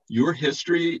 your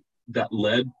history that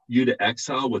led you to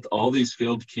exile with all these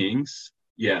failed kings,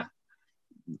 yeah,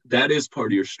 that is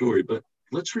part of your story. But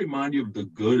let's remind you of the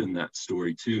good in that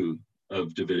story too,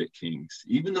 of Davidic kings.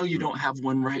 Even though you don't have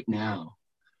one right now,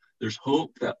 there's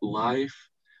hope that life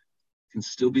can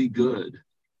still be good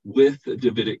with a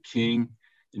Davidic king,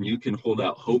 and you can hold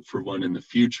out hope for one in the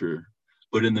future.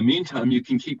 But in the meantime, you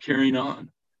can keep carrying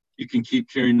on. You can keep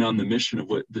carrying on the mission of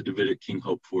what the Davidic king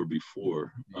hoped for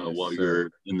before, while you're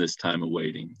in this time of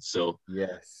waiting. So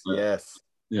yes.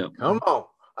 Yeah. Come on.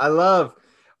 I love.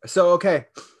 So, okay.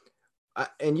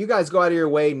 And you guys go out of your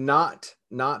way not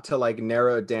to like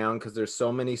narrow it down because there's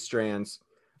so many strands.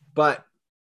 But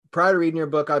prior to reading your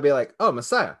book, I'd be like, oh,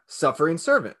 Messiah, suffering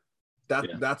servant.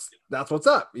 That's what's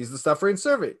up. He's the suffering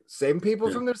servant, saving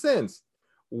people from their sins.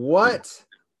 I'll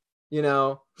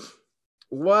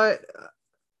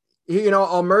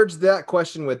merge that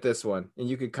question with this one, and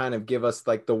you could kind of give us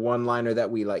like the one-liner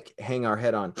that we like hang our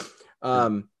head on.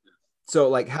 So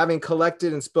like, having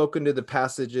collected and spoken to the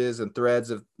passages and threads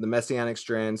of the messianic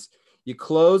strands, you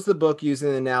close the book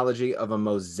using the analogy of a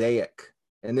mosaic.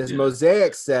 And this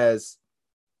mosaic says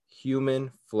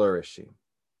human flourishing.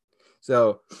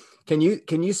 So can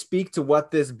you speak to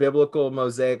what this biblical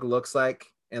mosaic looks like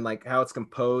and like how it's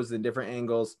composed in different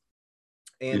angles?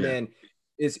 And then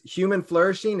is human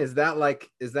flourishing, is that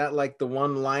like the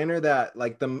one liner that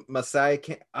like the Messiah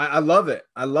can? I love it.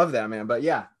 I love that, man. But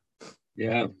yeah.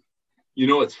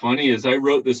 What's funny is I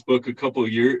wrote this book a couple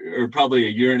of years, or probably a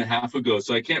year and a half ago.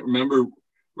 So I can't remember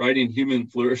writing human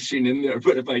flourishing in there,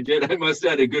 but if I did, I must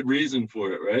have had a good reason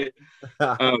for it, right?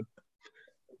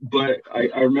 But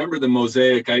I remember the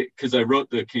mosaic, because I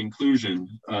wrote the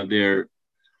conclusion there.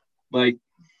 Like,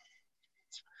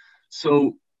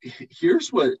 so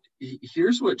here's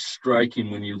what's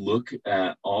striking when you look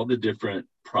at all the different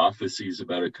prophecies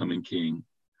about a coming king.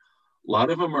 A lot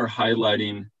of them are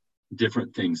highlighting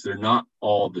different things. They're not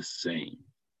all the same,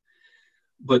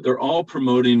 but they're all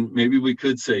promoting, maybe we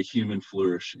could say, human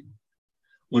flourishing.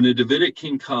 When a Davidic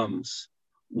king comes,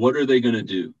 what are they going to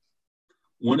do?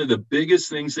 One of the biggest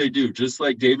things they do, just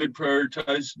like David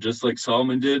prioritized, just like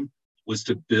Solomon did, was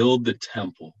to build the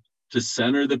temple, to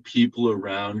center the people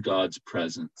around God's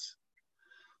presence.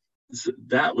 So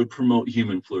that would promote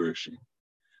human flourishing.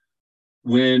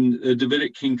 When a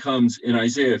Davidic king comes in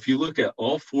Isaiah, if you look at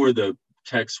all four of the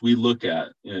texts we look at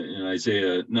in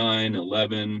Isaiah 9,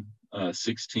 11,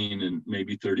 16, and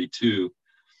maybe 32,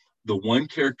 the one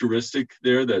characteristic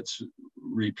there that's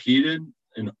repeated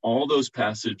in all those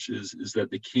passages is that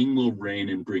the king will reign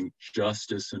and bring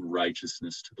justice and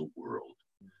righteousness to the world.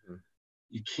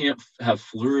 You can't have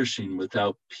flourishing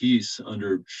without peace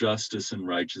under justice and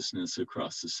righteousness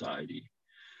across society.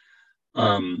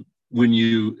 When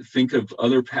you think of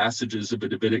other passages of a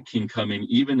Davidic king coming,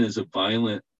 even as a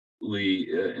violently,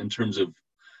 in terms of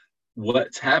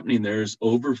what's happening there, is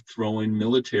overthrowing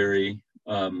military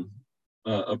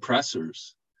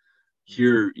oppressors.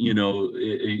 Here,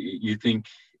 you think,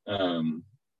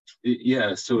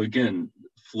 so again,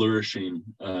 flourishing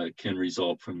can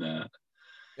result from that.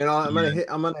 And I'm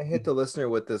gonna hit the listener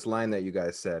with this line that you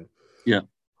guys said. Yeah.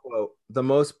 Quote, the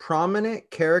most prominent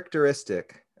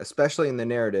characteristic, especially in the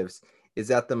narratives, is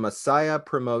that the Messiah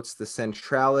promotes the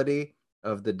centrality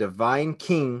of the divine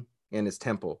king and his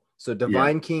temple. So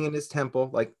divine king and his temple,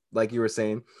 like you were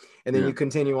saying. And then you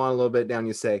continue on a little bit down,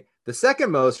 you say, the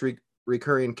second most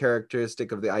recurring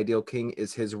characteristic of the ideal king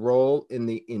is his role in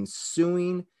the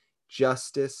ensuing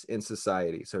justice in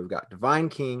society. So we've got divine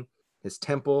king, his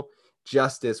temple,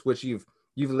 justice, which you've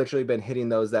literally been hitting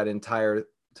those that entire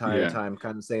time,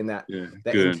 kind of saying that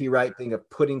NT Wright thing of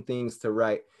putting things to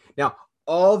right. Now,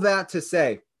 all that to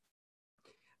say,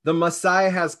 the Messiah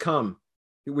has come.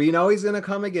 We know he's going to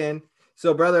come again.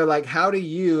 So, brother, like, how do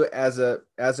you, as a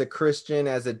Christian,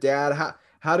 as a dad,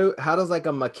 how does like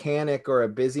a mechanic or a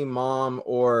busy mom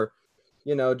or,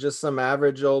 just some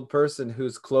average old person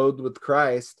who's clothed with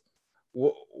Christ,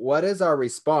 what is our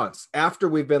response after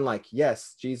we've been like,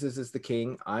 yes, Jesus is the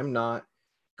king, I'm not.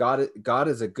 God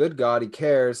is a good God. He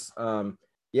cares.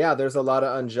 There's a lot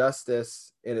of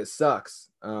injustice and it sucks.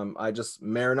 I just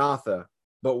Maranatha.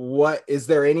 But what is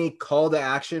there any call to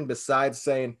action besides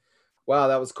saying, wow,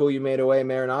 that was cool, you made a way,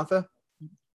 Maranatha?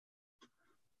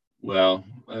 Well,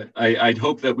 I'd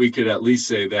hope that we could at least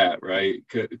say that, right?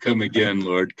 Come again,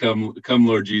 Lord. Come,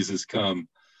 Lord Jesus, come.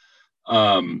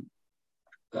 I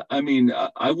mean,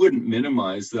 I wouldn't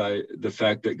minimize the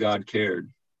fact that God cared,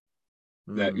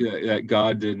 that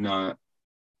God did not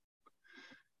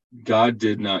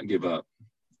give up.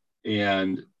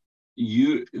 And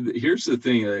here's the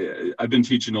thing. I've been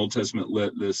teaching Old Testament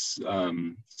lit this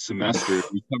semester.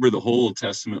 We cover the whole Old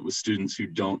Testament with students who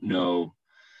don't know,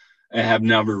 have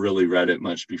never really read it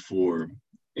much before.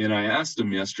 And I asked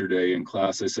them yesterday in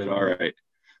class, I said, all right,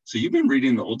 so you've been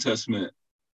reading the Old Testament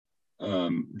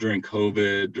during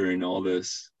COVID, during all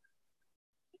this.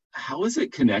 How is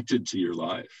it connected to your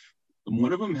life? And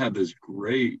one of them had this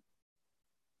great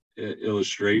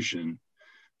illustration.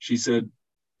 She said,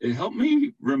 it helped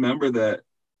me remember that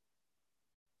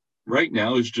right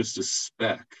now is just a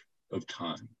speck of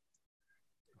time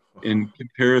in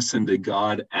comparison to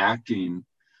God acting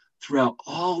throughout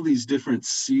all these different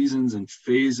seasons and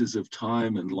phases of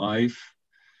time and life.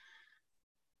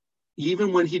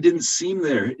 Even when he didn't seem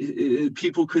there,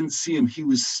 people couldn't see him. He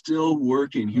was still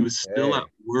working. He was still at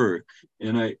work.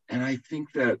 And I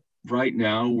think that right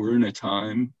now we're in a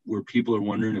time where people are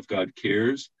wondering if God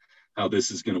cares, how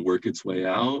this is going to work its way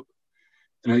out.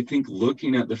 And I think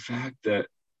looking at the fact that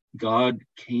God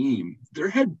came, there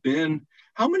had been,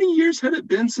 how many years had it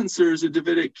been since there was a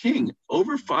Davidic king?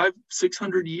 Over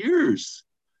 500-600 years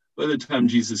by the time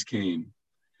Jesus came.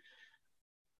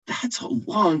 That's a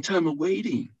long time of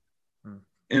waiting.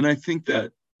 And I think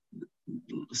that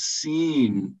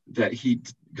seeing that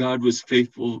God was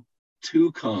faithful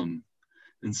to come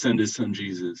and send his son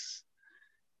Jesus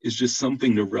is just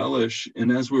something to relish.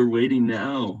 And as we're waiting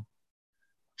now,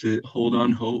 to hold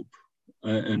on hope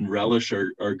and relish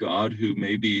our God, who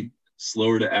may be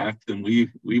slower to act than we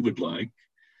would like.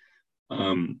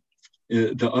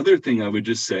 The other thing I would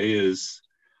just say is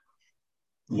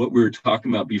what we were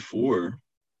talking about before.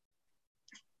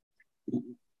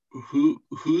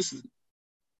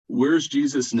 Where's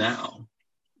Jesus now?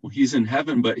 Well, he's in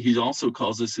heaven, but he also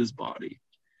calls us his body.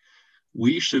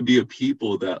 We should be a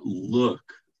people that look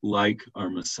like our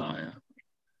Messiah.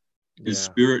 His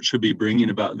spirit should be bringing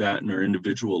about that in our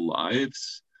individual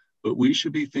lives, but we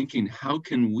should be thinking, how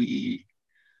can we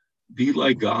be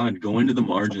like God, going to the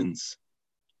margins,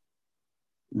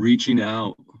 reaching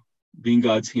out, being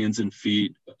God's hands and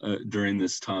feet during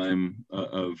this time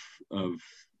of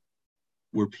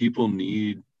where people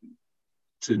need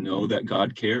to know that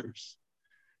God cares.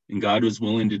 And God was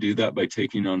willing to do that by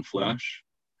taking on flesh,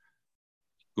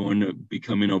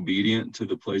 becoming obedient to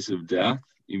the place of death,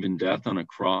 even death on a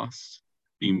cross,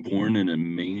 being born in a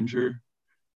manger,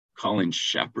 calling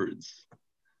shepherds.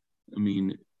 I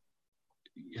mean,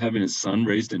 having his son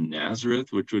raised in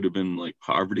Nazareth, which would have been like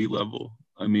poverty level.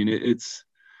 I mean,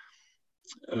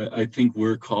 I think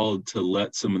we're called to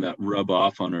let some of that rub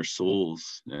off on our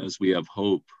souls as we have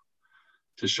hope,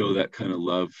 to show that kind of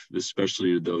love,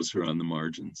 especially to those who are on the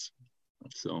margins.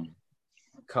 So,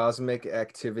 cosmic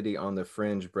activity on the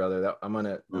fringe, brother. I'm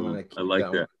gonna I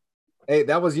like that. Hey,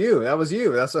 that was you.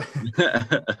 That's what,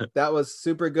 that was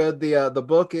super good. The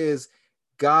book is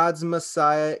God's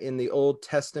Messiah in the Old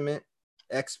Testament: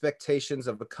 Expectations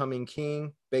of a Coming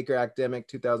King, Baker Academic,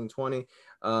 2020,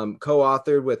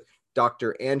 co-authored with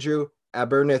Dr. Andrew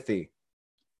Abernethy.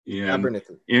 Yeah,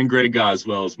 and Greg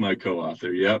Goswell is my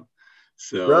co-author. Yep.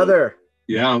 So, brother.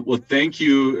 Yeah, well, thank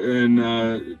you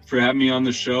and for having me on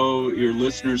the show. Your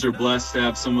listeners are blessed to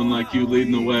have someone like you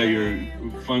leading the way. You're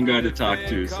a fun guy to talk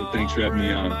to, so thanks for having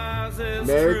me on.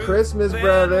 Merry Christmas,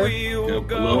 brother.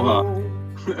 Yep, aloha.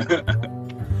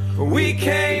 We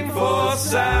came for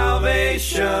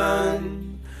salvation.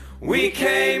 We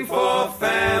came for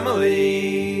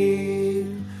family.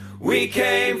 We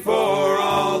came for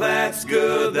all that's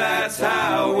good. That's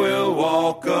how we'll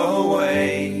walk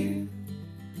away.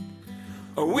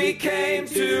 We came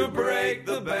to break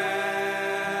the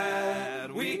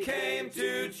bad. We came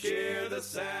to cheer the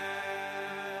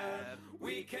sad.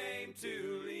 We came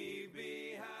to leave.